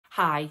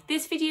Hi,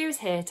 this video is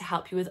here to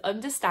help you with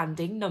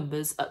understanding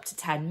numbers up to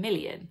 10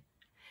 million.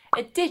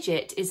 A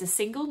digit is a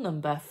single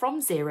number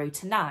from 0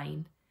 to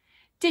 9.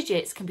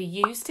 Digits can be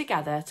used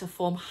together to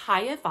form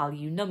higher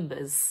value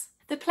numbers.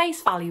 The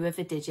place value of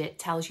a digit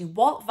tells you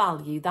what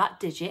value that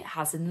digit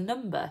has in the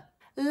number.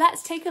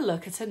 Let's take a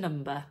look at a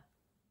number.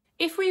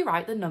 If we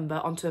write the number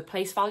onto a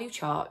place value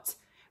chart,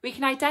 we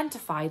can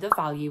identify the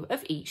value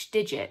of each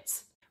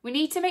digit. We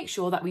need to make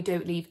sure that we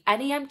don't leave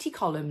any empty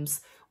columns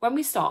when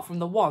we start from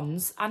the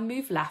ones and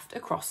move left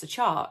across the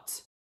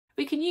chart.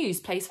 We can use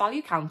place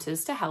value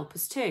counters to help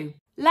us too.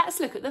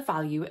 Let's look at the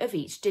value of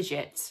each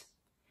digit.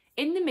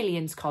 In the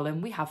millions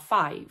column we have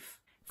 5.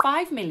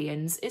 5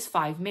 millions is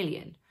 5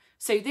 million,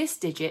 so this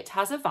digit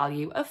has a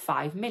value of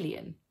 5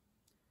 million.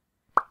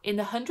 In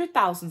the hundred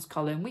thousands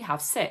column we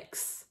have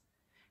 6.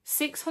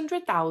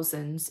 600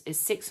 thousands is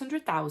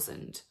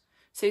 600,000,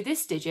 so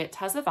this digit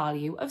has a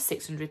value of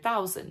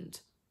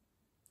 600,000.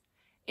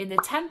 In the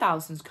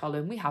 10,000s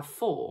column we have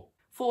 4.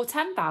 4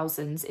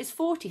 10,000s is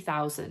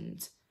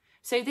 40,000,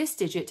 so this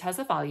digit has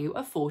a value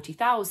of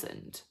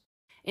 40,000.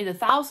 In the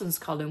thousands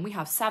column we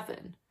have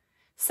 7.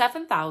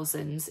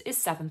 7,000s is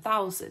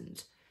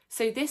 7,000,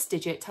 so this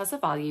digit has a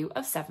value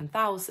of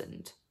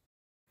 7,000.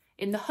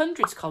 In the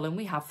hundreds column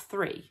we have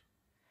 3.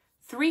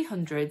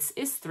 300s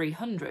is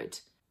 300,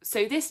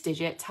 so this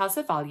digit has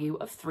a value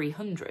of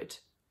 300.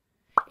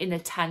 In the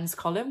tens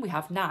column we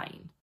have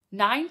 9.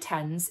 9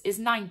 tens is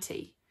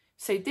 90,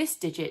 so this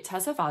digit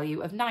has a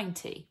value of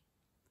 90.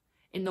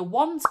 In the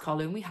ones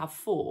column we have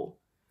 4.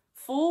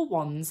 4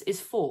 ones is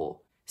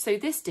 4, so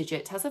this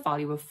digit has a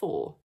value of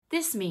 4.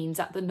 This means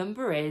that the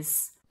number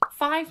is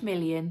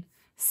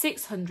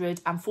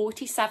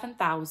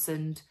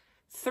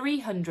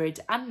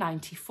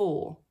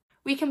 5,647,394.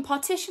 We can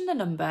partition the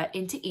number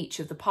into each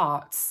of the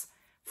parts.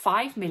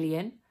 5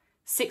 million,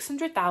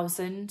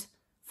 600,000,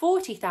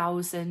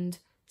 40,000,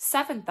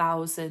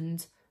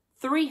 7,000,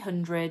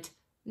 300,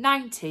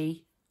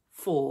 90,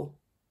 4.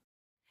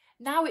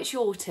 Now it's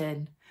your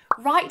turn.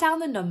 Write down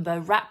the number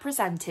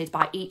represented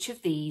by each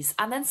of these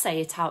and then say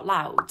it out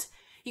loud.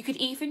 You could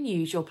even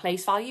use your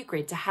place value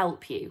grid to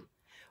help you.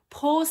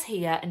 Pause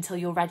here until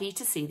you're ready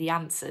to see the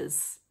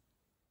answers.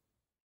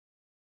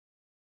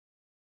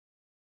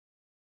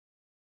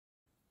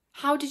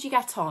 How did you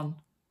get on?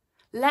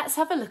 Let's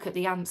have a look at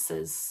the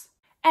answers.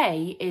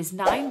 A is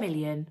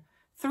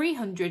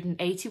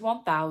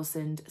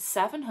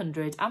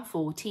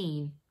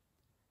 9,381,714.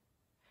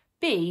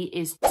 B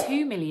is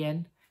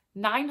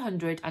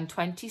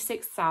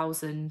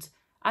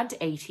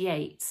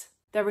 2,926,088.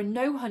 There are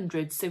no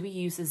hundreds, so we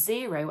use a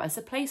 0 as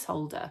a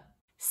placeholder.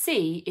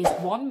 C is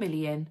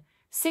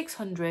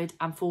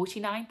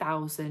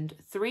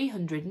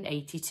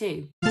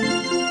 1,649,382.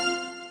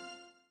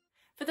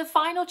 For the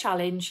final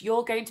challenge,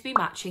 you're going to be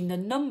matching the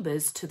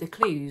numbers to the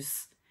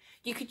clues.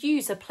 You could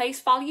use a place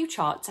value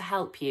chart to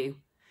help you.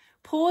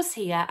 Pause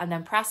here and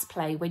then press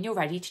play when you're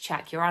ready to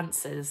check your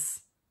answers.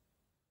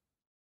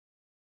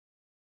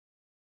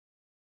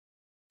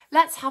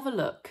 Let's have a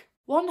look.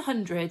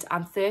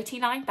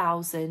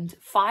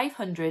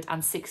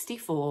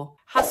 139,564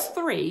 has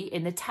 3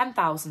 in the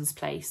 10,000s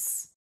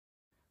place.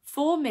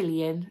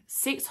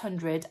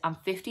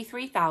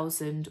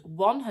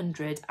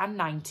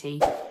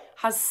 4,653,190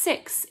 has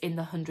 6 in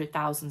the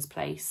 100,000s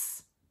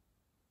place.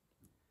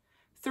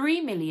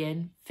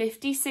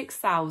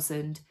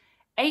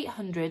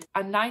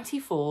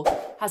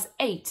 3,056,894 has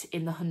 8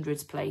 in the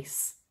hundreds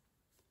place.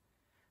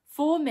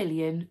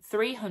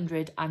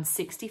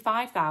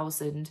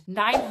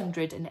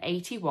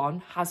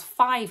 4,365,981 has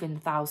 5 in the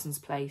thousands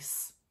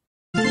place.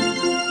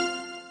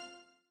 I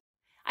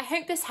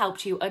hope this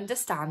helped you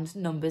understand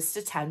numbers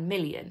to 10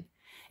 million.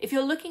 If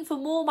you're looking for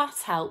more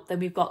maths help, then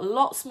we've got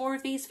lots more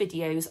of these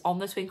videos on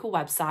the Twinkl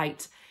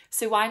website,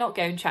 so why not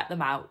go and check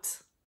them out?